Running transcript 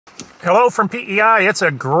Hello from PEI. It's a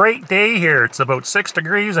great day here. It's about 6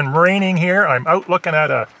 degrees and raining here. I'm out looking at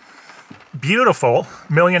a beautiful $1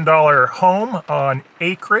 million home on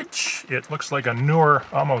acreage. It looks like a newer,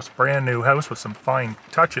 almost brand new house with some fine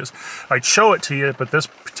touches. I'd show it to you, but this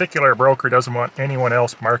particular broker doesn't want anyone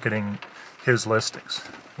else marketing his listings.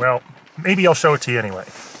 Well, maybe I'll show it to you anyway.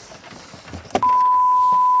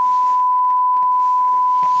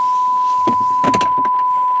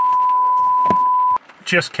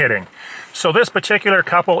 Just kidding. So this particular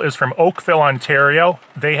couple is from Oakville, Ontario.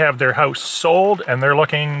 They have their house sold and they're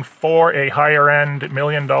looking for a higher end $1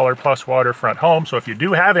 million plus waterfront home. So if you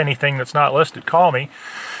do have anything that's not listed, call me.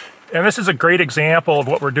 And this is a great example of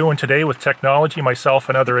what we're doing today with technology, myself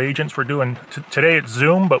and other agents. We're doing, today it's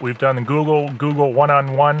Zoom, but we've done Google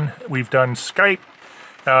one-on-one, we've done Skype.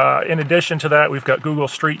 In addition to that, we've got Google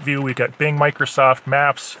Street View, we've got Bing, Microsoft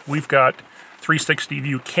Maps, we've got 360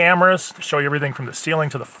 view cameras to show you everything from the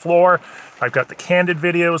ceiling to the floor. I've got the candid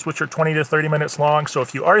videos, which are 20 to 30 minutes long. So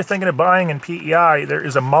if you are thinking of buying in PEI, there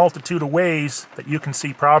is a multitude of ways that you can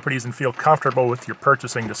see properties and feel comfortable with your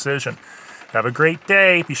purchasing decision. Have a great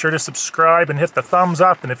day. Be sure to subscribe and hit the thumbs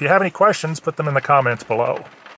up. And if you have any questions, put them in the comments below.